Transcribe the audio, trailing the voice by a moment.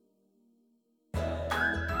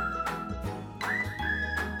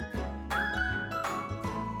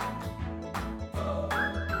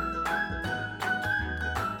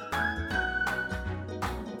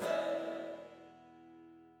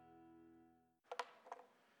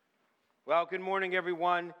Well, good morning,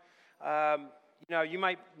 everyone. You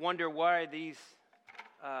might wonder why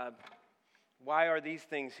are these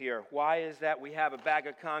things here? Why is that we have a bag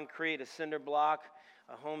of concrete, a cinder block,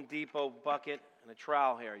 a Home Depot bucket, and a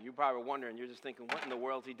trowel here? You're probably wondering, you're just thinking, what in the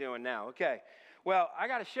world is he doing now? Okay, well, I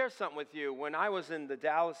got to share something with you. When I was in the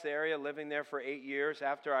Dallas area, living there for 8 years,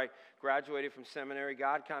 after I graduated from seminary,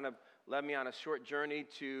 God kind of led me on a short journey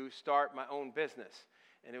to start my own business.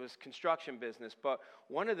 And it was construction business. But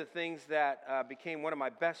one of the things that became one of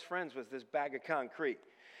my best friends was this bag of concrete.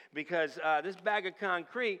 Because this bag of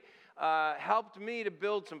concrete helped me to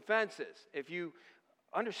build some fences. If you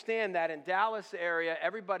understand that in Dallas area,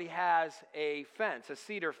 everybody has a fence, a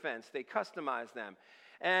cedar fence. They customize them.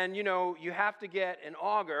 And, you have to get an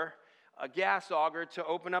auger, a gas auger, to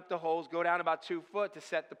open up the holes, go down about 2 foot to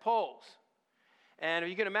set the poles. And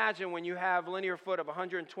you can imagine when you have linear foot of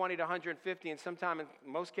 120 to 150, and sometimes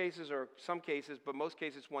in most cases, or some cases, but most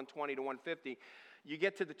cases 120 to 150, you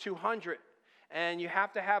get to the 200, and you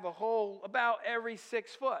have to have a hole about every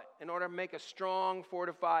 6 foot in order to make a strong,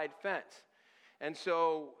 fortified fence. And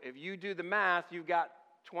so if you do the math, you've got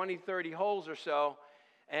 20, 30 holes or so,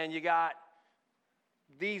 and you got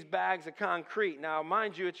these bags of concrete. Now,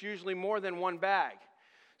 mind you, it's usually more than one bag.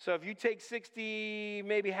 So if you take 60,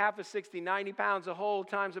 maybe half of 60, 90 pounds a hole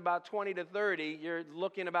times about 20 to 30, you're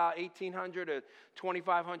looking about 1,800 to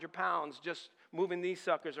 2,500 pounds just moving these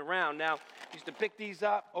suckers around. Now, I used to pick these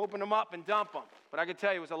up, open them up, and dump them. But I can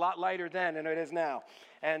tell you it was a lot lighter then than it is now.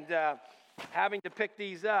 And having to pick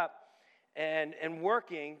these up and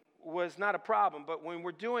working was not a problem. But when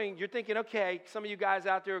we're doing, you're thinking, okay, some of you guys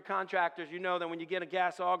out there are contractors, you know that when you get a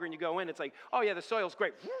gas auger and you go in, it's like, oh yeah, the soil's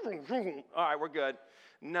great. All right, we're good.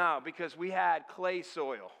 No, because we had clay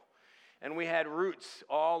soil and we had roots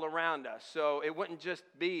all around us. So it wouldn't just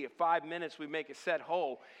be 5 minutes we make a set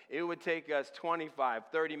hole. It would take us 25,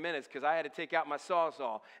 30 minutes because I had to take out my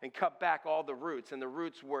Sawzall and cut back all the roots. And the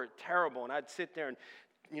roots were terrible. And I'd sit there and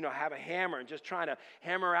have a hammer and just trying to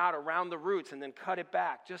hammer out around the roots and then cut it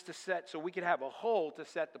back just to set so we could have a hole to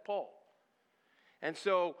set the pole. And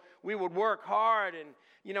so we would work hard.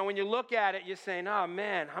 And, when you look at it, you're saying, oh,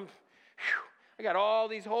 man, I got all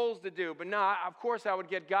these holes to do. But no, of course I would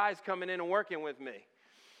get guys coming in and working with me.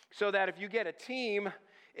 So that if you get a team,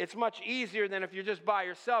 it's much easier than if you're just by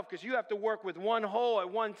yourself because you have to work with one hole at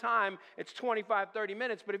one time. It's 25, 30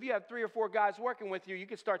 minutes. But if you have 3 or 4 guys working with you, you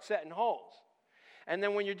can start setting holes. And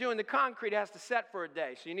then when you're doing the concrete, it has to set for a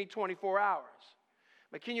day. So you need 24 hours.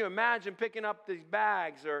 But can you imagine picking up these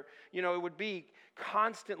bags or, it would be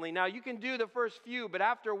constantly. Now, you can do the first few, but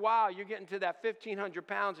after a while, you're getting to that 1,500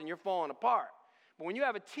 pounds and you're falling apart. But when you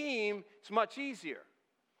have a team, it's much easier.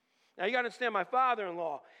 Now, you got to understand my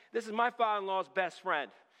father-in-law. This is my father-in-law's best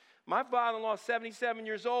friend. My father-in-law is 77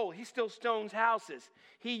 years old. He still stones houses.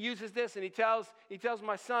 He uses this, and he tells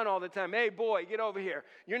my son all the time, hey, boy, get over here.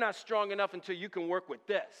 You're not strong enough until you can work with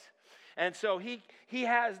this. And so he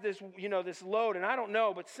has this, this load, and I don't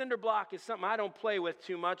know, but cinder block is something I don't play with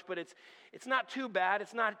too much, but it's not too bad.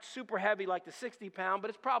 It's not super heavy like the 60-pound, but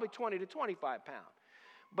it's probably 20 to 25 pound.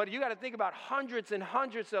 But you got to think about hundreds and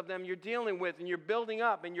hundreds of them you're dealing with, and you're building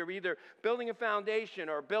up, and you're either building a foundation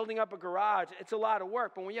or building up a garage. It's a lot of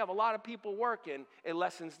work, but when you have a lot of people working, it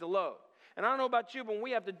lessens the load. And I don't know about you, but when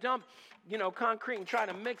we have to dump, concrete and try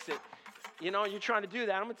to mix it, you're trying to do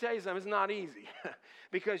that. I'm going to tell you something, it's not easy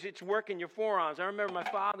because it's working your forearms. I remember my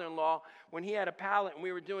father-in-law, when he had a pallet and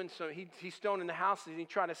we were doing so, he's stoning the house and he's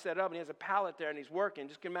trying to set up and he has a pallet there and he's working.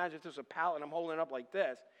 Just can imagine if there's a pallet and I'm holding it up like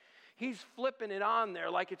this. He's flipping it on there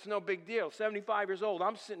like it's no big deal. 75 years old.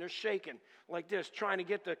 I'm sitting there shaking like this, trying to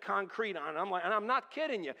get the concrete on. And I'm not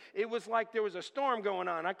kidding you. It was like there was a storm going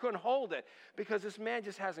on. I couldn't hold it because this man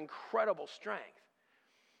just has incredible strength.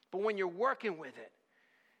 But when you're working with it,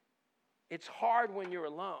 it's hard when you're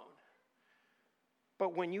alone.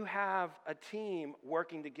 But when you have a team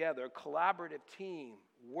working together, a collaborative team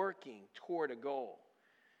working toward a goal,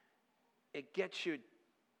 it gets you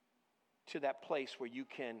to that place where you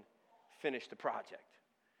can finish the project.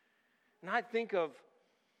 And I think of,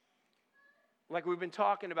 like we've been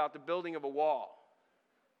talking about, the building of a wall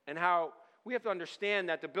and how we have to understand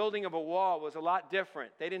that the building of a wall was a lot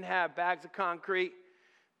different. They didn't have bags of concrete.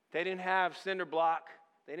 They didn't have cinder block.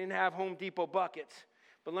 They didn't have Home Depot buckets.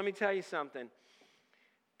 But let me tell you something.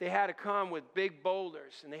 They had to come with big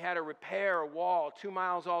boulders and they had to repair a wall 2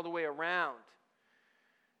 miles all the way around.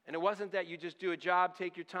 And it wasn't that you just do a job,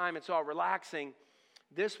 take your time, it's all relaxing.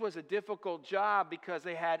 This was a difficult job because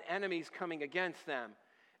they had enemies coming against them.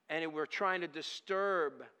 And they were trying to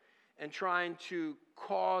disturb and trying to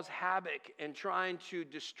cause havoc and trying to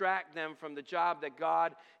distract them from the job that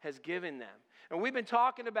God has given them. And we've been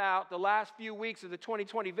talking about the last few weeks of the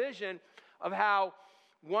 2020 vision of how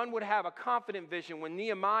one would have a confident vision. When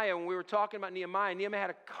we were talking about Nehemiah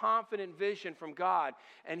had a confident vision from God,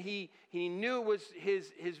 and he knew it was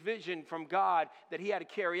his vision from God that he had to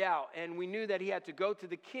carry out. And we knew that he had to go to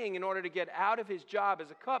the king in order to get out of his job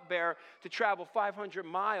as a cupbearer to travel 500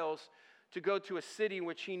 miles to go to a city in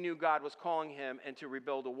which he knew God was calling him and to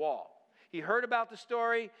rebuild a wall. He heard about the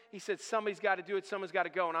story. He said, somebody's got to do it, someone's got to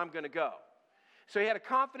go, and I'm going to go. So he had a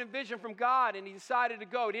confident vision from God, and he decided to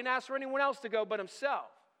go. He didn't ask for anyone else to go but himself.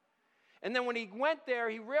 And then when he went there,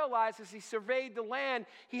 he realized as he surveyed the land,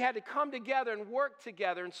 he had to come together and work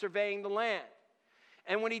together in surveying the land.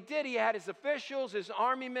 And when he did, he had his officials, his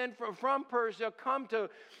army men from Persia come to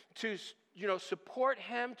support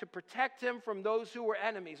him, to protect him from those who were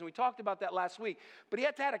enemies. And we talked about that last week. But he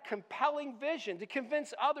had to have a compelling vision to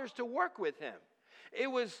convince others to work with him. It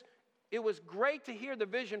was great to hear the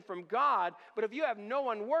vision from God, but if you have no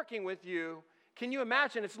one working with you, can you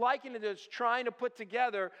imagine? It's likened to trying to put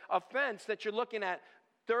together a fence that you're looking at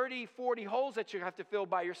 30, 40 holes that you have to fill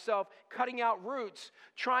by yourself, cutting out roots,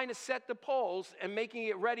 trying to set the poles and making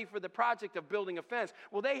it ready for the project of building a fence.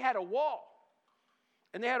 Well, they had a wall.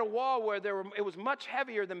 And they had a wall where it was much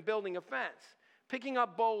heavier than building a fence. Picking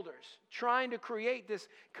up boulders, trying to create this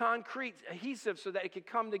concrete adhesive so that it could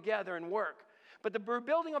come together and work. But the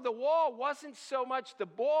rebuilding of the wall wasn't so much the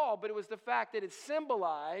wall, but it was the fact that it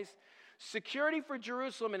symbolized security for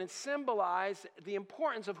Jerusalem, and it symbolized the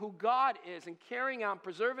importance of who God is in carrying out and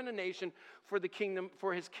preserving a nation for the kingdom,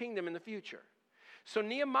 for his kingdom in the future. So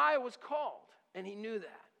Nehemiah was called, and he knew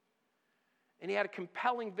that. And he had a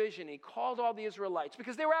compelling vision. He called all the Israelites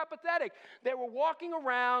because they were apathetic. They were walking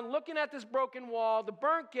around, looking at this broken wall, the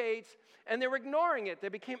burnt gates, and they were ignoring it. They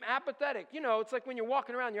became apathetic. You know, it's like when you're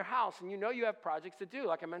walking around your house and you know you have projects to do,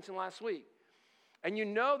 like I mentioned last week. And you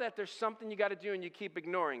know that there's something you got to do and you keep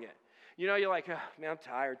ignoring it. You know, you're like, oh, man, I'm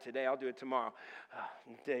tired today. I'll do it tomorrow.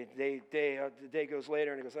 The day goes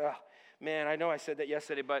later and it goes, oh, man, I know I said that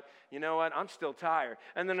yesterday, but you know what? I'm still tired.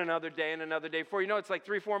 And then another day and another day. Before you know, it's like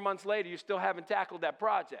 3-4 months later, you still haven't tackled that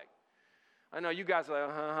project. I know you guys are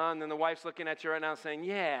like, and then the wife's looking at you right now saying,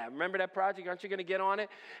 yeah, remember that project? Aren't you going to get on it?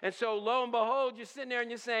 And so lo and behold, you're sitting there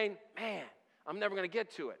and you're saying, man, I'm never going to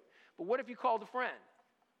get to it. But what if you called a friend?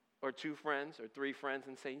 Or 2 friends or 3 friends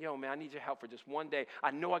and say, yo, man, I need your help for just one day.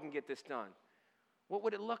 I know I can get this done. What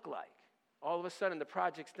would it look like? All of a sudden, the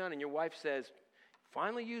project's done, and your wife says,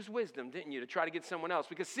 finally used wisdom, didn't you, to try to get someone else?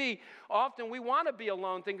 Because, see, often we want to be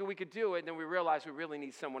alone thinking we could do it, and then we realize we really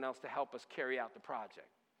need someone else to help us carry out the project.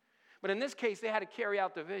 But in this case, they had to carry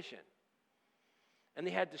out the vision. And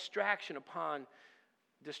they had distraction upon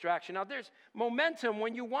distraction. Now, there's momentum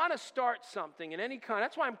when you want to start something in any kind.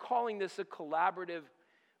 That's why I'm calling this a collaborative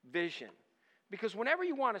vision. Because whenever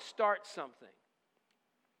you want to start something,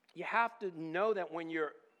 you have to know that when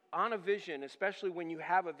you're on a vision, especially when you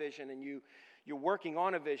have a vision and you're working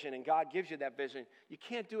on a vision and God gives you that vision, you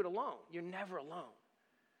can't do it alone. You're never alone.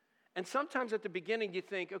 And sometimes at the beginning you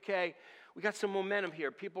think, okay, we got some momentum here.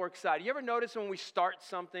 People are excited. You ever notice when we start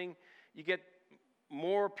something, you get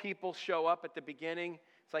more people show up at the beginning?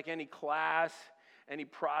 It's like any class, any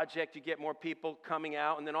project, you get more people coming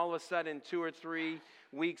out, and then all of a sudden 2 or 3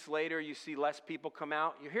 weeks later, you see less people come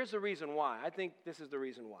out. Here's the reason why. I think this is the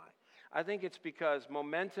reason why. I think it's because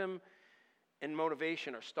momentum and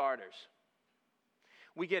motivation are starters.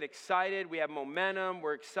 We get excited. We have momentum.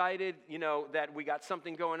 We're excited, that we got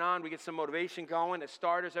something going on. We get some motivation going. As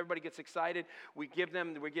starters, everybody gets excited. We give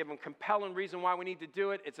them compelling reason why we need to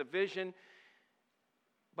do it. It's a vision.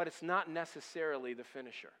 But it's not necessarily the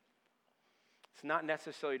finisher. It's not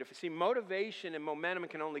necessarily to see. Motivation and momentum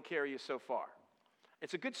can only carry you so far.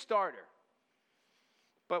 It's a good starter,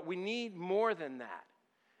 but we need more than that.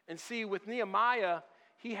 And see, with Nehemiah,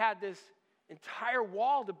 he had this entire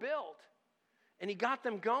wall to build, and he got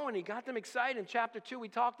them going. He got them excited. In chapter 2, we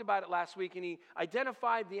talked about it last week, and he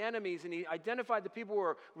identified the enemies, and he identified the people who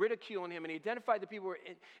were ridiculing him, and he identified the people who were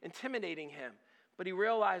intimidating him. But he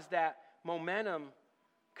realized that momentum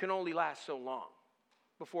can only last so long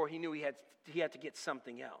before he knew he had to get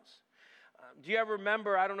something else. Do you ever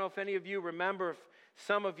remember, I don't know if any of you remember, if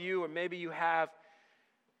some of you, or maybe you have,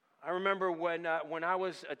 I remember when I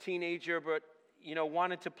was a teenager, but,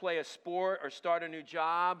 wanted to play a sport or start a new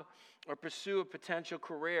job or pursue a potential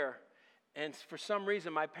career. And for some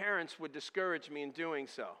reason, my parents would discourage me in doing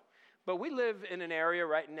so. But we live in an area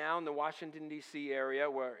right now in the Washington, D.C. area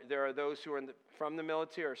where there are those who are from the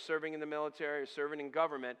military or serving in the military or serving in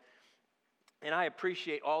government. And I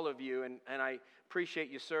appreciate all of you, and I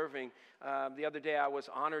appreciate you serving. The other day I was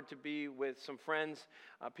honored to be with some friends,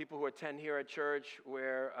 people who attend here at church,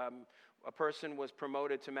 where a person was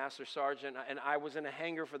promoted to Master Sergeant, and I was in a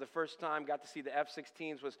hangar for the first time, got to see the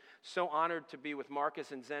F-16s, was so honored to be with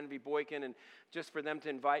Marcus and Zenvi Boykin, and just for them to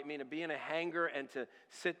invite me to be in a hangar and to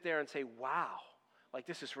sit there and say, wow, like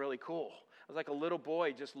this is really cool. I was like a little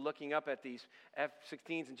boy just looking up at these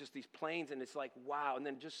F-16s and just these planes, and it's like, wow. And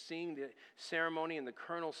then just seeing the ceremony and the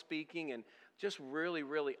colonel speaking, and just really,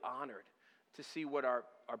 really honored to see what our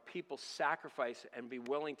people sacrifice and be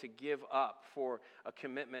willing to give up for a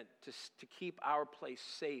commitment to keep our place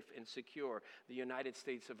safe and secure, the United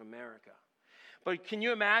States of America. But can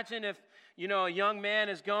you imagine if, a young man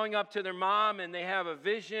is going up to their mom and they have a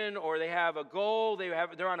vision or they have a goal,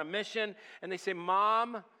 they're on a mission, and they say,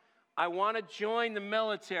 Mom, I want to join the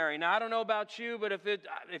military. Now, I don't know about you, but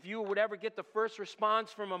if you would ever get the first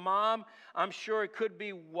response from a mom, I'm sure it could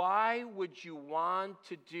be, why would you want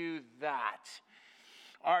to do that?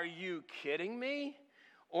 Are you kidding me?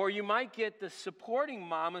 Or you might get the supporting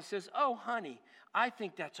mom who says, oh, honey, I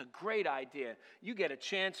think that's a great idea. You get a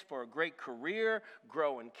chance for a great career,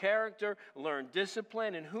 grow in character, learn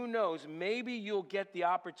discipline, and who knows, maybe you'll get the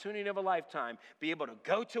opportunity of a lifetime, be able to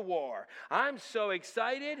go to war. I'm so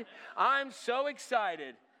excited. I'm so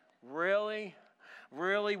excited. Really?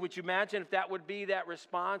 Really? Would you imagine if that would be that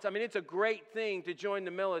response? I mean, it's a great thing to join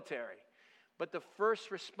the military. But the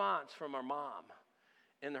first response from our mom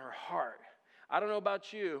in her heart, I don't know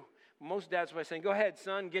about you, most dads are saying, go ahead,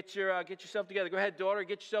 son, get yourself together. Go ahead, daughter,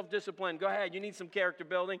 get yourself disciplined. Go ahead, you need some character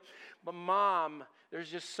building. But mom, there's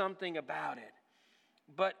just something about it.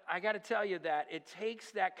 But I got to tell you that it takes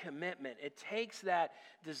that commitment. It takes that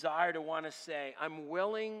desire to want to say, I'm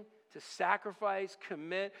willing to sacrifice,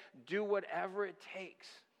 commit, do whatever it takes.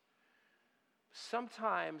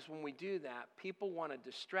 Sometimes when we do that, people want to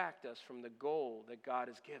distract us from the goal that God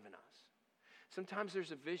has given us. Sometimes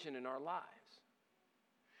there's a vision in our lives.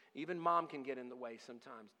 Even mom can get in the way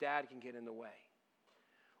sometimes. Dad can get in the way.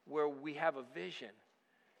 Where we have a vision,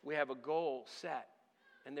 we have a goal set,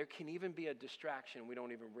 and there can even be a distraction. We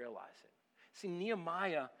don't even realize it. See,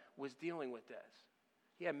 Nehemiah was dealing with this.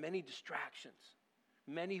 He had many distractions,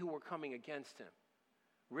 many who were coming against him,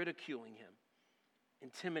 ridiculing him,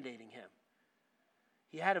 intimidating him.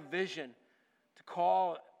 He had a vision to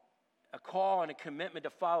call and a commitment to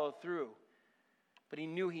follow through, but he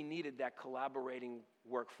knew he needed that collaborating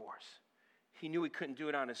workforce. He knew he couldn't do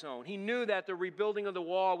it on his own. He knew that the rebuilding of the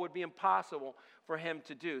wall would be impossible for him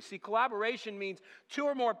to do. See, collaboration means two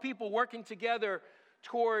or more people working together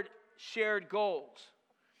toward shared goals.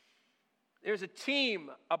 There's a team,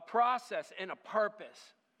 a process, and a purpose.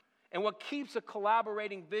 And what keeps a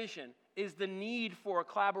collaborating vision is the need for a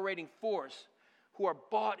collaborating force who are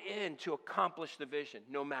bought in to accomplish the vision,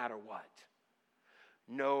 no matter what.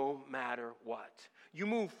 No matter what. You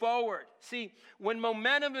move forward. See, when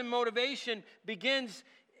momentum and motivation begins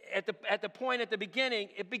at the point at the beginning,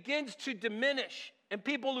 it begins to diminish, and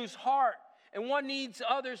people lose heart, and one needs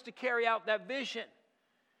others to carry out that vision.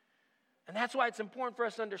 And that's why it's important for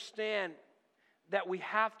us to understand that we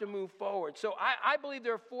have to move forward. So I believe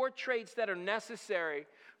there are 4 traits that are necessary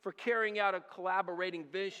for carrying out a collaborating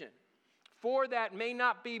vision. 4 that may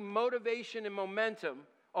not be motivation and momentum,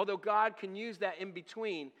 although God can use that in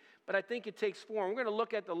between, but I think it takes 4. And we're going to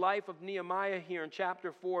look at the life of Nehemiah here in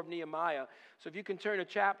chapter 4 of Nehemiah. So if you can turn to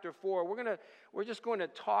chapter 4, we're just going to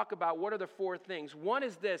talk about what are the 4 things. One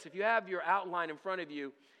is this: if you have your outline in front of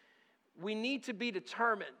you, we need to be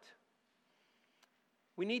determined.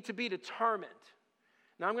 We need to be determined.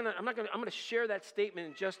 Now I'm going to share that statement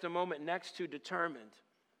in just a moment next to determined.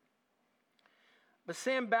 But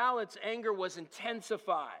Sanballat's anger was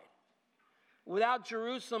intensified. Without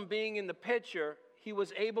Jerusalem being in the picture, he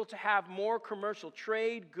was able to have more commercial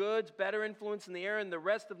trade, goods, better influence in the area, and the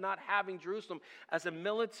rest of not having Jerusalem as a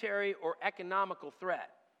military or economical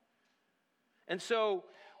threat. And so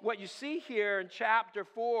what you see here in chapter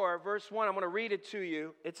 4, verse 1, I'm going to read it to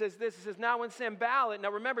you. It says this. It says, now when Sanballat,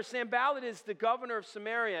 now remember, Sanballat is the governor of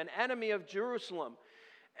Samaria, an enemy of Jerusalem.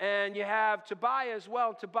 And you have Tobiah as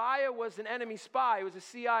well. Tobiah was an enemy spy. He was a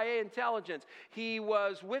CIA intelligence. He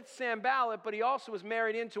was with Sanballat, but he also was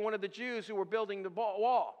married into one of the Jews who were building the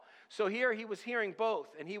wall. So here he was hearing both,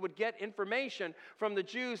 and he would get information from the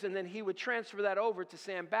Jews, and then he would transfer that over to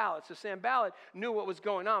Sanballat. So Sanballat knew what was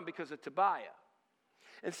going on because of Tobiah.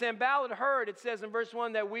 And Sanballat heard, it says in verse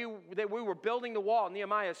 1, that we were building the wall.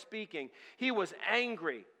 Nehemiah speaking. He was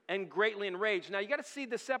angry and greatly enraged. Now, you got to see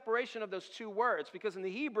the separation of those 2 words, because in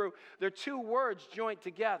the Hebrew, they're 2 words joined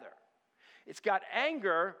together. It's got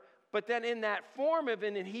anger, but then in that form of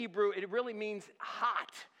it in Hebrew, it really means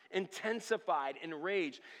hot. intensified,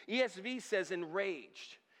 enraged. ESV says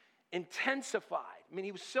enraged, intensified. I mean,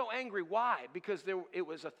 he was so angry. Why? Because it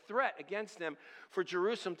was a threat against him for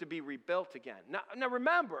Jerusalem to be rebuilt again. Now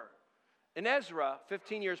remember, in Ezra,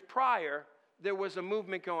 15 years prior, there was a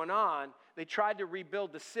movement going on. They tried to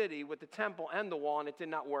rebuild the city with the temple and the wall, and it did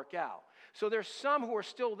not work out. So there's some who are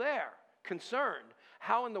still there, concerned.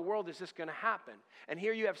 How in the world is this going to happen? And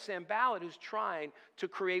here you have Sanballat who's trying to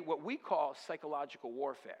create what we call psychological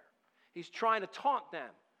warfare. He's trying to taunt them,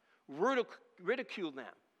 ridicule them,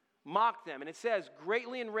 mock them. And it says,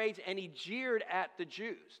 greatly enraged, and he jeered at the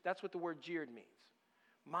Jews. That's what the word jeered means.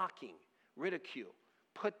 Mocking, ridicule,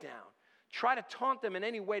 put down. Try to taunt them in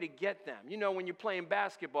any way to get them. You know, when you're playing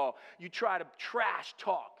basketball, you try to trash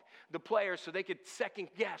talk the players so they could second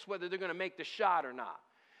guess whether they're going to make the shot or not.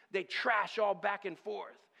 They trash all back and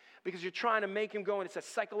forth because you're trying to make him go, and it's a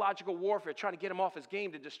psychological warfare, trying to get him off his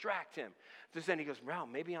game to distract him. So then he goes, well,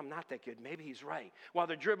 maybe I'm not that good. Maybe he's right. While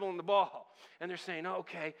they're dribbling the ball. And they're saying, oh,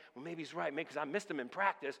 okay, well, maybe he's right. Maybe because I missed him in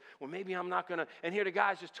practice. Well, maybe I'm not going to. And here the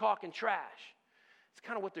guy's just talking trash. It's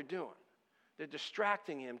kind of what they're doing. They're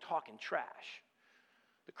distracting him, talking trash.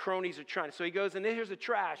 The cronies are trying. So he goes, and here's the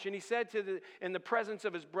trash. And he said in the presence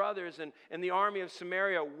of his brothers and the army of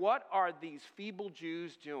Samaria, what are these feeble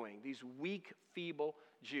Jews doing? These weak, feeble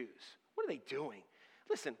Jews. What are they doing?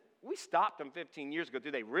 Listen, we stopped them 15 years ago.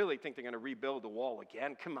 Do they really think they're going to rebuild the wall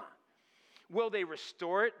again? Come on. Will they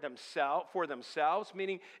restore it for themselves?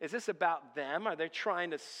 Meaning, is this about them? Are they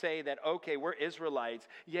trying to say that, okay, we're Israelites.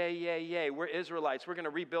 Yay, we're Israelites. We're going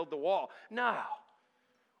to rebuild the wall. No.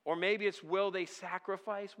 Or maybe it's, will they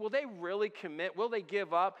sacrifice? Will they really commit? Will they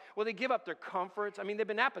give up? Will they give up their comforts? I mean, they've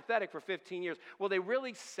been apathetic for 15 years. Will they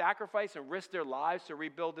really sacrifice and risk their lives to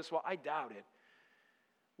rebuild this wall? I doubt it.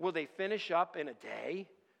 Will they finish up in a day?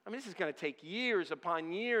 I mean, this is going to take years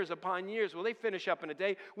upon years upon years. Will they finish up in a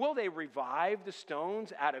day? Will they revive the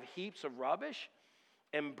stones out of heaps of rubbish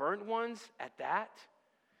and burnt ones at that?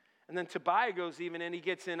 And then Tobiah goes even in, he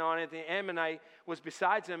gets in on it. The Ammonite was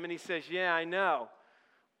beside him, and he says, yeah, I know.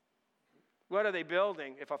 What are they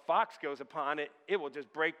building? If a fox goes upon it, it will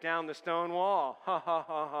just break down the stone wall. Ha, ha,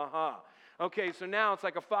 ha, ha, ha. Okay, so now it's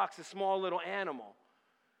like a fox, a small little animal.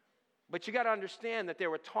 But you got to understand that they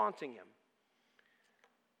were taunting him.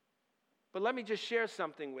 But let me just share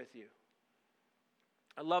something with you.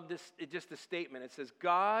 I love this, just the statement. It says,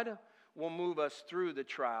 God will move us through the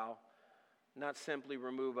trial, not simply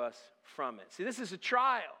remove us from it. See, this is a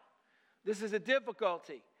trial. This is a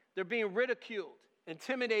difficulty. They're being ridiculed,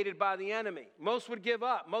 intimidated by the enemy. Most would give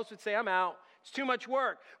up. Most would say, I'm out. It's too much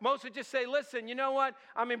work. Most would just say, listen, you know what?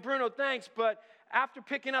 I mean, Bruno, thanks, but after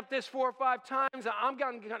picking up this 4 or 5 times, I'm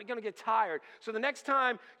going to get tired. So the next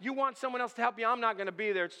time you want someone else to help you, I'm not going to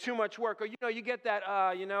be there. It's too much work. Or, you get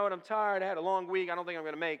that, you know what, I'm tired. I had a long week. I don't think I'm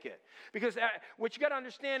going to make it. Because what you got to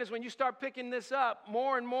understand is when you start picking this up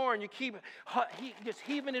more and more and you keep just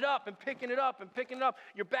heaving it up and picking it up and picking it up,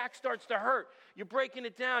 your back starts to hurt. You're breaking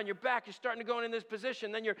it down. Your back is starting to go in this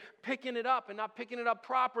position. Then you're picking it up and not picking it up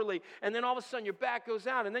properly. And then all of a sudden your back goes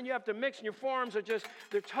out. And then you have to mix and your forearms are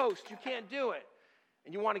they're toast. You can't do it.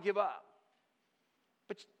 And you want to give up.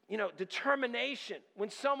 But, determination. When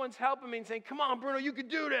someone's helping me and saying, come on, Bruno, you can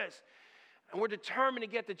do this. And we're determined to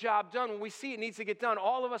get the job done. When we see it needs to get done,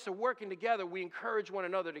 all of us are working together. We encourage one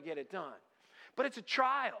another to get it done. But it's a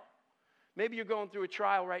trial. Maybe you're going through a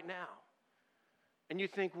trial right now. And you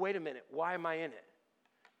think, wait a minute, why am I in it?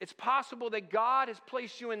 It's possible that God has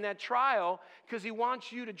placed you in that trial because he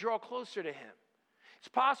wants you to draw closer to him. It's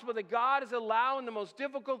possible that God is allowing the most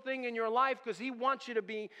difficult thing in your life because he wants you to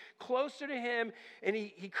be closer to him, and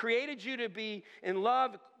he created you to be in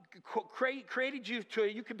love, created you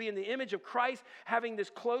you could be in the image of Christ, having this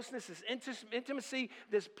closeness, this intimacy,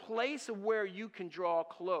 this place where you can draw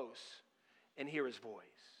close and hear his voice.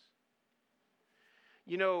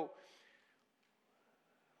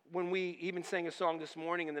 When we even sang a song this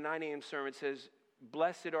morning in the 9 a.m. sermon, it says,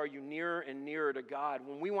 blessed are you nearer and nearer to God.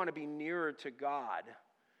 When we want to be nearer to God,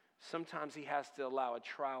 sometimes he has to allow a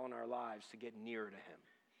trial in our lives to get nearer to him.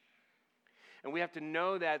 And we have to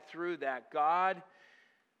know that through that, God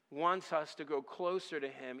wants us to go closer to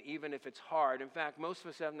him even if it's hard. In fact, most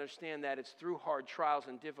of us understand that it's through hard trials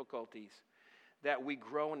and difficulties that we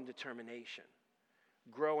grow in determination,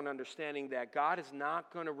 grow in understanding that God is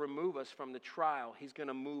not going to remove us from the trial. He's going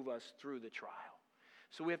to move us through the trial.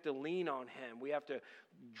 So we have to lean on him. We have to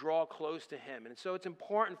draw close to him. And so it's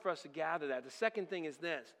important for us to gather that. The second thing is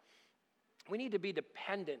this. We need to be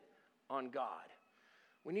dependent on God.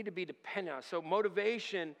 We need to be dependent on us. So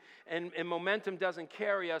motivation and momentum doesn't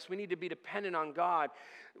carry us. We need to be dependent on God.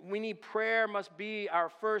 We need prayer must be our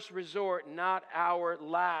first resort, not our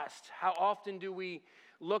last. How often do we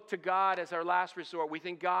look to God as our last resort? We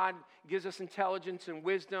think God gives us intelligence and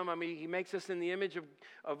wisdom. I mean, he makes us in the image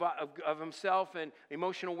of himself and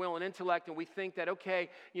emotional will and intellect, and we think that, okay,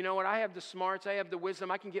 you know what, I have the smarts, I have the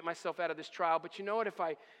wisdom, I can get myself out of this trial, but you know what, if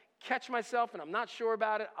I catch myself and I'm not sure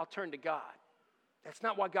about it, I'll turn to God. That's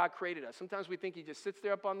not why God created us. Sometimes we think he just sits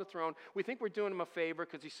there up on the throne. We think we're doing him a favor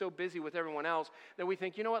because he's so busy with everyone else that we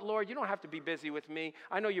think, you know what, Lord, you don't have to be busy with me.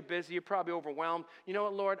 I know you're busy. You're probably overwhelmed. You know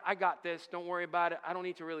what, Lord, I got this. Don't worry about it. I don't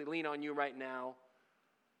need to really lean on you right now.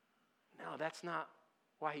 No, that's not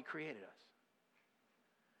why he created us.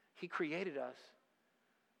 He created us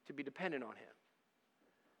to be dependent on him.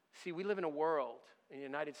 See, we live in a world, in the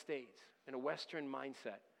United States, in a Western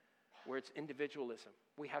mindset where it's individualism.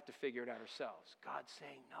 We have to figure it out ourselves. God's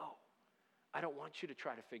saying, no, I don't want you to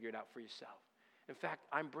try to figure it out for yourself. In fact,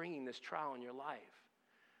 I'm bringing this trial in your life.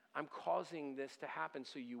 I'm causing this to happen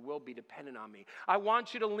so you will be dependent on me. I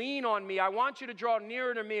want you to lean on me. I want you to draw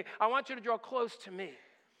nearer to me. I want you to draw close to me.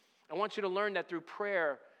 I want you to learn that through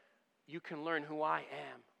prayer, you can learn who I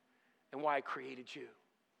am and why I created you.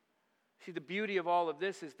 See, the beauty of all of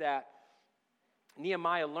this is that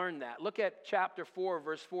Nehemiah learned that. Look at chapter 4,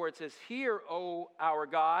 verse 4. It says, "Hear, O our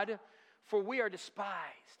God, for we are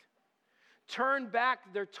despised. Turn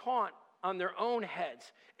back their taunt on their own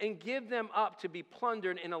heads and give them up to be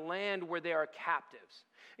plundered in a land where they are captives."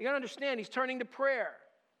 You got to understand, he's turning to prayer.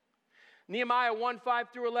 Nehemiah 1, 5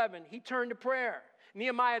 through 11, he turned to prayer.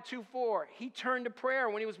 Nehemiah 2:4, he turned to prayer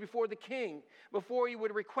when he was before the king, before he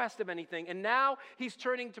would request of anything. And now he's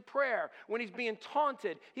turning to prayer. When he's being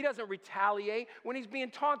taunted, he doesn't retaliate. When he's being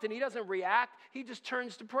taunted, he doesn't react. He just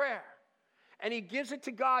turns to prayer. And he gives it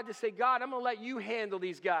to God to say, God, I'm going to let you handle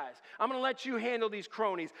these guys. I'm going to let you handle these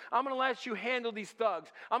cronies. I'm going to let you handle these thugs.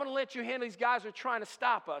 I'm going to let you handle these guys who are trying to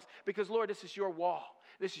stop us. Because, Lord, this is your wall.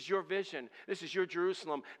 This is your vision. This is your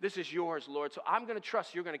Jerusalem. This is yours, Lord. So I'm going to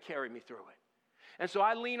trust you're going to carry me through it. And so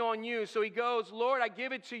I lean on you. So he goes, Lord, I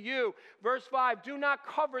give it to you. Verse 5, do not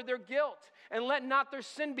cover their guilt, and let not their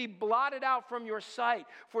sin be blotted out from your sight,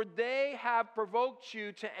 for they have provoked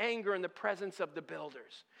you to anger in the presence of the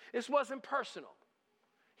builders. This wasn't personal.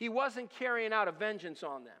 He wasn't carrying out a vengeance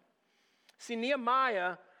on them. See,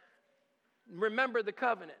 Nehemiah remembered the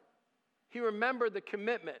covenant. He remembered the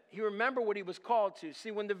commitment. He remembered what he was called to.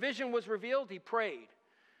 See, when the vision was revealed, he prayed.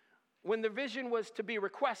 When the vision was to be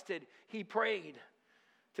requested, he prayed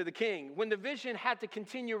to the king. When the vision had to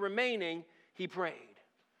continue remaining, he prayed.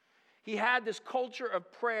 He had this culture of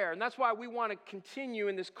prayer, and that's why we want to continue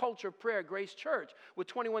in this culture of prayer at Grace Church with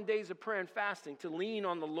 21 days of prayer and fasting to lean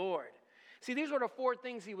on the Lord. See, these were the 4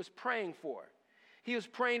 things he was praying for. He was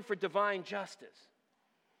praying for divine justice.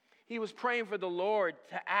 He was praying for the Lord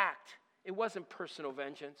to act. It wasn't personal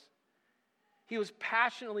vengeance. He was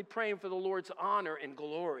passionately praying for the Lord's honor and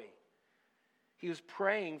glory. He was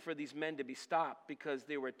praying for these men to be stopped because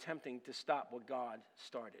they were attempting to stop what God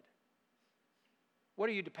started. What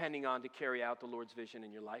are you depending on to carry out the Lord's vision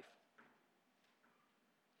in your life?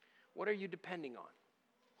 What are you depending on?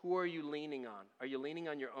 Who are you leaning on? Are you leaning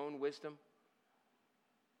on your own wisdom?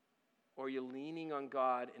 Or are you leaning on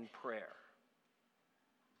God in prayer?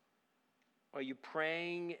 Are you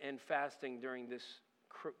praying and fasting during this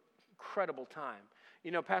incredible time? You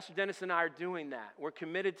know, Pastor Dennis and I are doing that. We're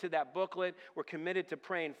committed to that booklet. We're committed to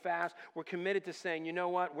praying fast. We're committed to saying, you know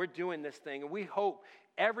what, we're doing this thing. And we hope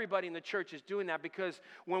everybody in the church is doing that, because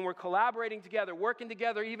when we're collaborating together, working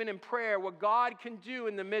together, even in prayer, what God can do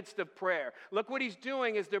in the midst of prayer. Look what he's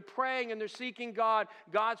doing is they're praying and they're seeking God.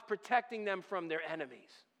 God's protecting them from their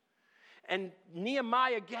enemies. And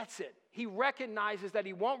Nehemiah gets it. He recognizes that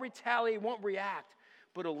he won't retaliate, he won't react,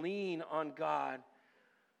 but he'll lean on God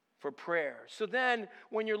for prayer. So then,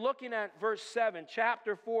 when you're looking at verse 7,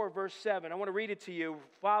 chapter 4, verse 7, I want to read it to you.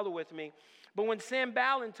 Follow with me. But when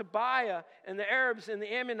Sanballat, Tobiah, and the Arabs and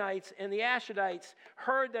the Ammonites and the Ashdodites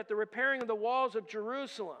heard that the repairing of the walls of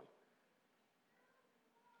Jerusalem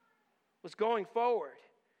was going forward,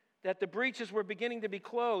 that the breaches were beginning to be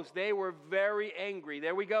closed, they were very angry.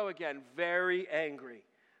 There we go again, very angry.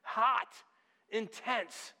 Hot,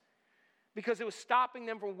 intense, because it was stopping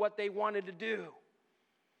them from what they wanted to do.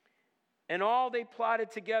 And all they plotted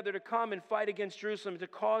together to come and fight against Jerusalem, to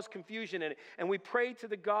cause confusion in it. And we prayed to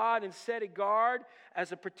the God and set a guard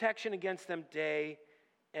as a protection against them day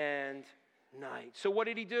and night. So what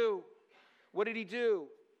did he do? What did he do?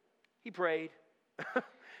 He prayed.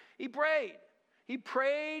 He prayed. He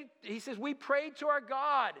prayed. He says, we prayed to our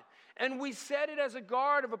God. And we set it as a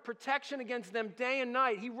guard of a protection against them day and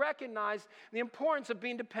night. He recognized the importance of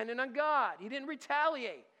being dependent on God. He didn't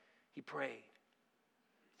retaliate. He prayed.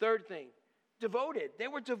 Third thing, devoted. They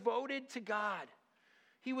were devoted to God.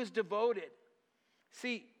 He was devoted.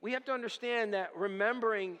 See, we have to understand that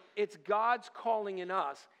remembering it's God's calling in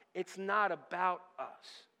us. It's not about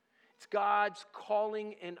us. It's God's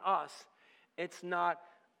calling in us. It's not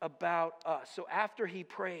about us. So after he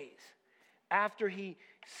prays, after he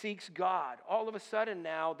seeks God, all of a sudden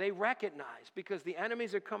now they recognize, because the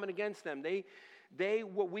enemies are coming against them, they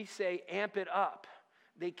what we say, amp it up.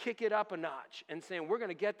 They kick it up a notch and saying, we're going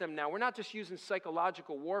to get them now. We're not just using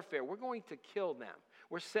psychological warfare. We're going to kill them.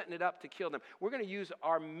 We're setting it up to kill them. We're going to use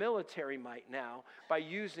our military might now by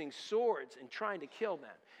using swords and trying to kill them.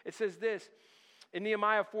 It says this in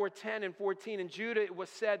Nehemiah 4:10 and 14, in Judah it was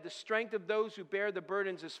said, the strength of those who bear the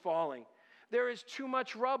burdens is falling. There is too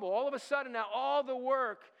much rubble. All of a sudden now all the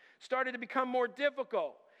work started to become more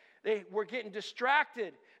difficult. They were getting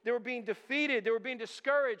distracted. They were being defeated. They were being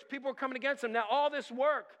discouraged. People were coming against them. Now all this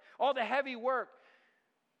work, all the heavy work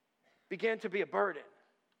began to be a burden.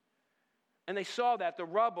 And they saw that, the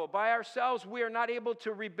rubble. By ourselves, we are not able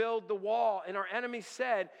to rebuild the wall. And our enemies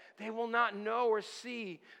said, they will not know or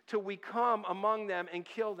see till we come among them and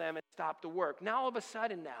kill them and stop the work. Now, all of a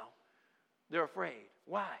sudden now, they're afraid.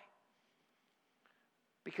 Why?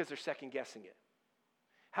 Because they're second-guessing it.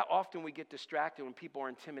 How often we get distracted when people are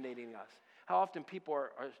intimidating us. How often people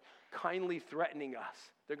are kindly threatening us.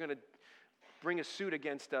 They're going to bring a suit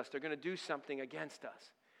against us. They're going to do something against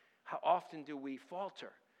us. How often do we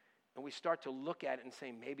falter? And we start to look at it and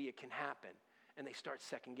say, maybe it can happen. And they start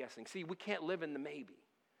second guessing. See, we can't live in the maybe.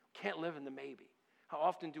 Can't live in the maybe. How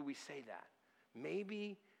often do we say that?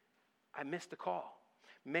 Maybe I missed the call.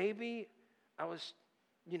 Maybe I was,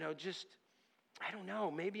 I don't know.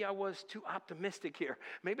 Maybe I was too optimistic here.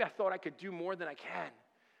 Maybe I thought I could do more than I can.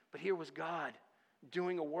 But here was God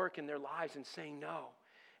doing a work in their lives and saying no.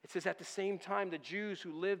 It says at the same time, the Jews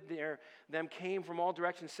who lived there, them came from all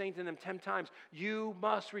directions, saying to them 10 times, you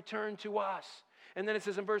must return to us. And then it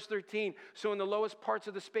says in verse 13, so in the lowest parts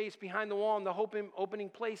of the space behind the wall, in the opening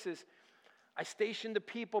places, I stationed the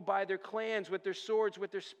people by their clans with their swords,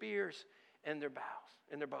 with their spears, and their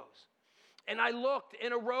bows. And I looked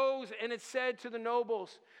and arose, and it said to the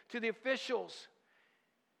nobles, to the officials,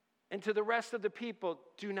 and to the rest of the people,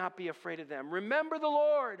 do not be afraid of them. Remember the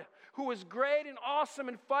Lord, who is great and awesome,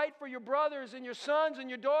 and fight for your brothers and your sons and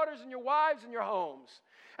your daughters and your wives and your homes.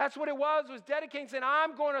 That's what it was dedicating, saying,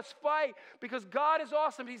 I'm going to fight because God is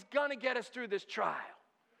awesome. He's going to get us through this trial.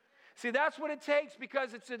 See, that's what it takes,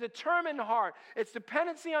 because it's a determined heart. It's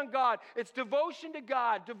dependency on God. It's devotion to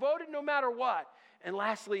God, devoted no matter what. And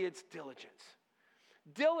lastly, it's diligence.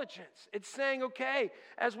 Diligence. It's saying, okay,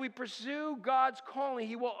 as we pursue God's calling,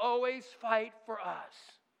 He will always fight for us.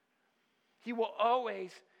 He will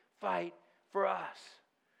always fight for us.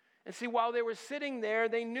 And see, while they were sitting there,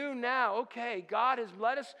 they knew now, okay, God has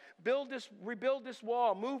let us rebuild this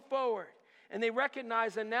wall, move forward. And they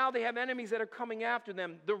recognize that now they have enemies that are coming after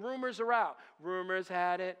them. The rumors are out. Rumors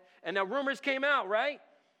had it. And now rumors came out, right?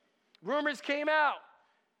 Rumors came out.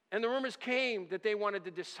 And the rumors came that they wanted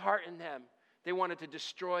to dishearten them. They wanted to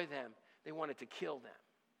destroy them. They wanted to kill them.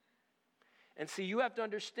 And see, you have to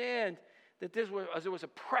understand that there was a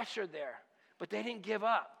pressure there. But they didn't give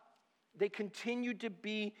up. They continued to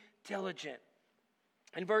be diligent.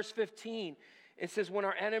 In verse 15, it says, when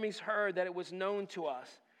our enemies heard that it was known to us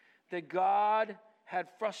that God had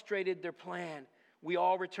frustrated their plan, we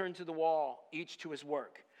all returned to the wall, each to his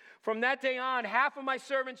work. From that day on, half of my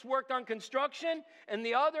servants worked on construction, and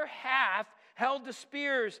the other half held the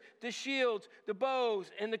spears, the shields, the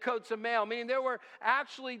bows, and the coats of mail. Meaning they were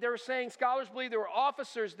saying, scholars believe there were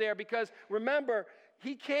officers there, because remember,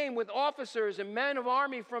 he came with officers and men of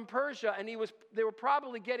army from Persia, and they were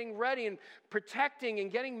probably getting ready and protecting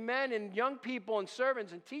and getting men and young people and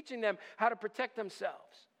servants and teaching them how to protect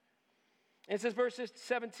themselves. And it says, verse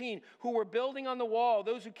 17, who were building on the wall,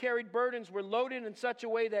 those who carried burdens were loaded in such a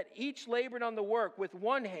way that each labored on the work with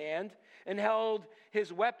one hand and held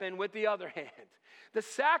his weapon with the other hand. The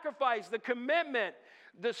sacrifice, the commitment,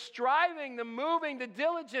 the striving, the moving, the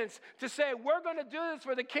diligence to say, we're going to do this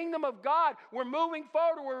for the kingdom of God. We're moving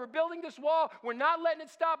forward. We're rebuilding this wall. We're not letting it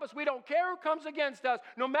stop us. We don't care who comes against us.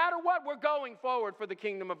 No matter what, we're going forward for the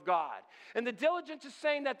kingdom of God. And the diligence is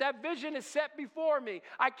saying that vision is set before me.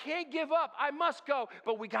 I can't give up. I must go,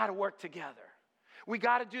 but we got to work together. We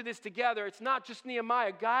got to do this together. It's not just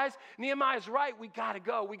Nehemiah. Guys, Nehemiah's right. We got to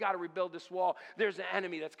go. We got to rebuild this wall. There's an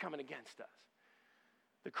enemy that's coming against us.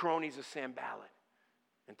 The cronies of Sanballat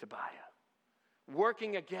and Tobiah,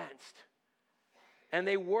 working against And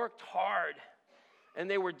they worked hard, and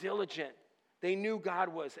they were diligent. They knew God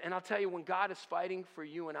was. And I'll tell you, when God is fighting for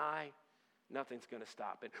you and I, nothing's going to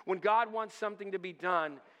stop it. When God wants something to be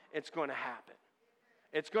done, it's going to happen.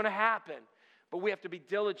 It's going to happen. But we have to be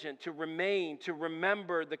diligent to remain, to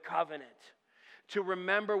remember the covenant, to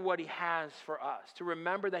remember what he has for us, to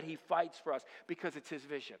remember that he fights for us because it's his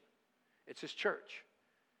vision. It's his church.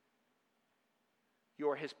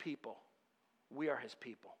 You're his people. We are his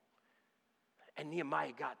people. And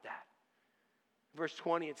Nehemiah got that. Verse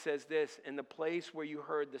 20, it says this, in the place where you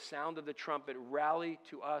heard the sound of the trumpet, rally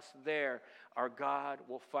to us there. Our God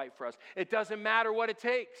will fight for us. It doesn't matter what it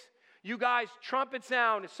takes. You guys, trumpet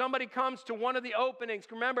sound. If somebody comes to one of the openings,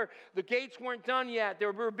 remember, the gates weren't done yet. They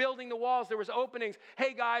were building the walls. There was openings.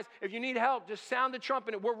 Hey, guys, if you need help, just sound the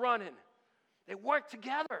trumpet and we're running. They worked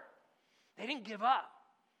together. They didn't give up.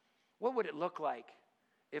 What would it look like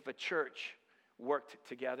if a church worked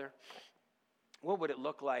together? What would it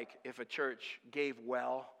look like if a church gave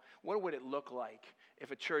well? What would it look like if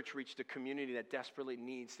a church reached a community that desperately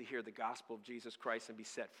needs to hear the gospel of Jesus Christ and be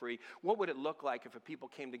set free? What would it look like if a people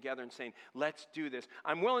came together and saying, let's do this?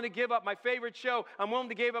 I'm willing to give up my favorite show. I'm willing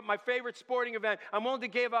to give up my favorite sporting event. I'm willing to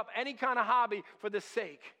give up any kind of hobby for the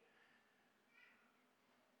sake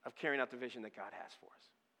of carrying out the vision that God has for us.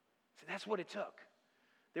 So that's what it took.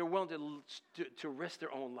 They were willing to risk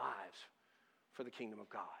their own lives for the kingdom of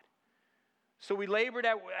God. So we labored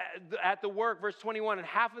at the work, verse 21, and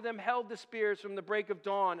half of them held the spears from the break of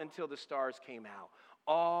dawn until the stars came out.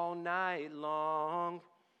 All night long,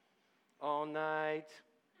 all night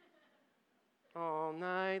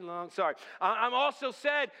long. Sorry. I'm also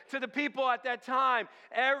said to the people at that time,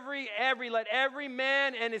 let every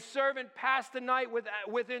man and his servant pass the night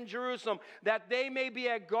within Jerusalem, that they may be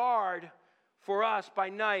at guard for us by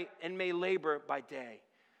night and may labor by day.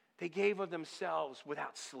 They gave of themselves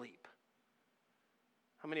without sleep.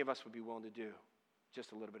 How many of us would be willing to do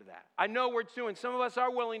just a little bit of that? I know we're doing. Some of us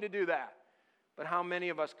are willing to do that. But how many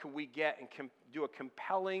of us could we get and do a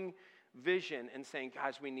compelling vision and saying,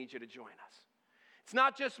 guys, we need you to join us? It's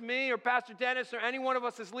not just me or Pastor Dennis or any one of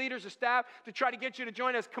us as leaders or staff to try to get you to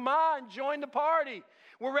join us. Come on, join the party.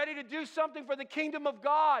 We're ready to do something for the kingdom of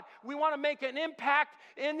God. We want to make an impact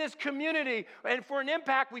in this community. And for an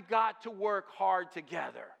impact, we've got to work hard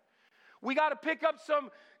together. We got to pick up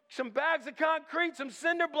some bags of concrete, some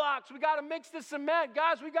cinder blocks. We got to mix the cement.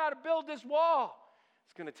 Guys, we got to build this wall.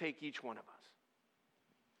 It's going to take each one of us.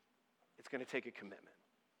 It's going to take a commitment.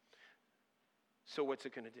 So what's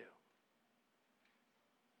it going to do?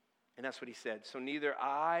 And that's what he said. So neither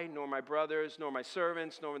I, nor my brothers, nor my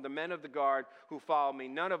servants, nor the men of the guard who followed me,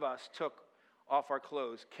 none of us took off our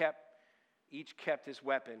clothes. Each kept his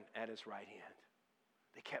weapon at his right hand.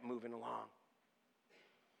 They kept moving along.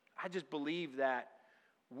 I just believe that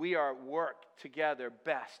we are work together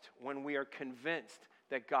best when we are convinced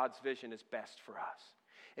that God's vision is best for us.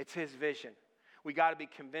 It's his vision. We got to be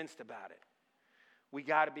convinced about it. We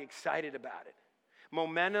got to be excited about it.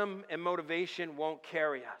 Momentum and motivation won't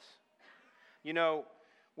carry us. You know,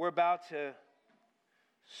 we're about to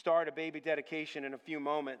start a baby dedication in a few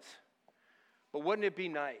moments. But wouldn't it be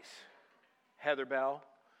nice, Heather Bell,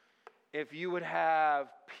 if you would have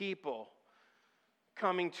people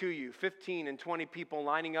coming to you, 15 and 20 people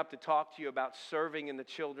lining up to talk to you about serving in the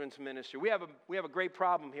children's ministry. We have a great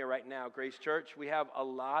problem here right now, Grace Church. We have a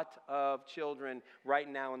lot of children right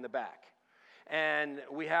now in the back. And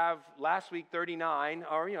we have last week 35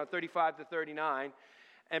 to 39.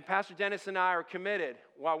 And Pastor Dennis and I are committed.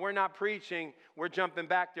 While we're not preaching, we're jumping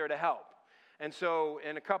back there to help. And so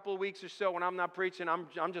in a couple of weeks or so, when I'm not preaching, I'm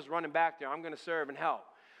just running back there. I'm going to serve and help.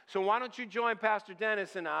 So why don't you join Pastor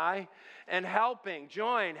Dennis and I in helping?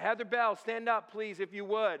 Join. Heather Bell, stand up, please, if you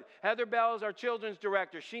would. Heather Bell is our children's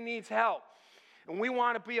director. She needs help. And we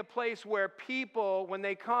want to be a place where people, when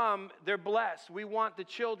they come, they're blessed. We want the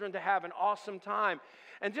children to have an awesome time.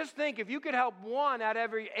 And just think, if you could help one out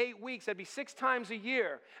every 8 weeks, that'd be 6 times a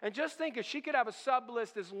year. And just think, if she could have a sub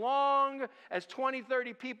list as long as 20,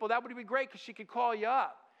 30 people, that would be great because she could call you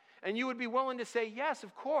up. And you would be willing to say, yes,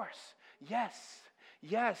 of course. Yes.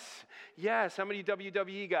 Yes, yes. How many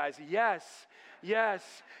WWE guys? Yes, yes,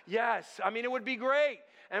 yes. I mean, it would be great.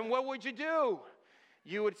 And what would you do?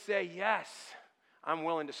 You would say, yes, I'm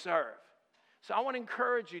willing to serve. So I want to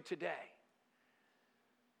encourage you today.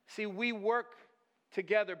 See, we work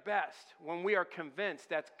together best when we are convinced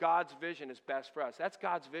that God's vision is best for us. That's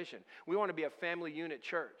God's vision. We want to be a family unit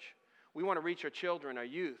church. We want to reach our children, our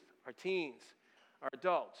youth, our teens, our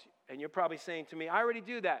adults. And you're probably saying to me, I already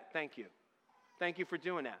do that. Thank you. Thank you for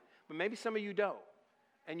doing that. But maybe some of you don't,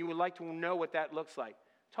 and you would like to know what that looks like.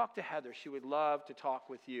 Talk to Heather. She would love to talk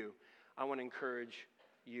with you I want to encourage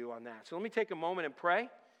you on that. So let me take a moment and pray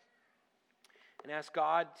and ask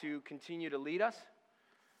God to continue to lead us.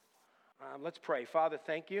 Let's pray. Father,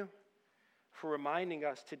 thank you for reminding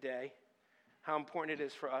us today how important it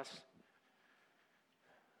is for us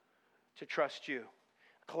to trust you.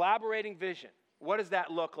 Collaborating vision. What does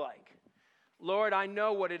that look like? Lord, I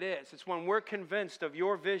know what it is. It's when we're convinced of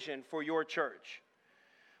your vision for your church.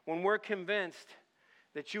 When we're convinced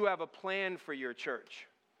that you have a plan for your church.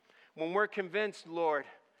 When we're convinced, Lord,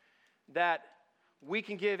 that we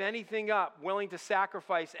can give anything up, willing to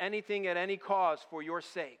sacrifice anything at any cause for your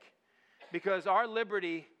sake. Because our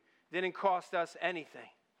liberty didn't cost us anything.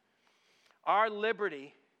 Our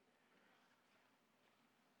liberty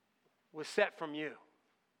was set from you.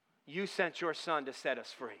 You sent your Son to set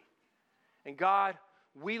us free. And God,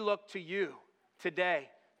 we look to you today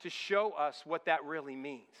to show us what that really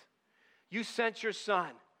means. You sent your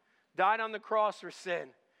Son, died on the cross for sin,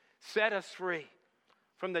 set us free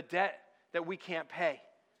from the debt that we can't pay.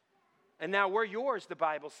 And now we're yours, the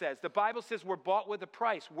Bible says. The Bible says we're bought with a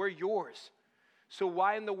price. We're yours. So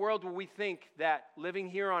why in the world will we think that living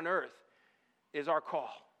here on earth is our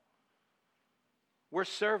call? We're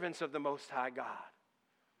servants of the Most High God.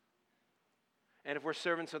 And if we're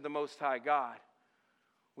servants of the Most High God,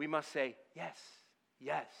 we must say, yes,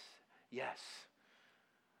 yes, yes.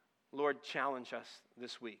 Lord, challenge us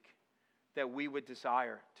this week that we would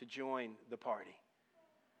desire to join the party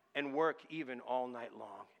and work even all night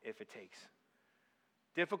long if it takes.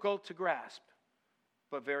 Difficult to grasp,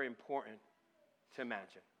 but very important to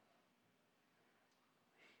imagine.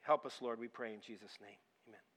 Help us, Lord, we pray in Jesus' name.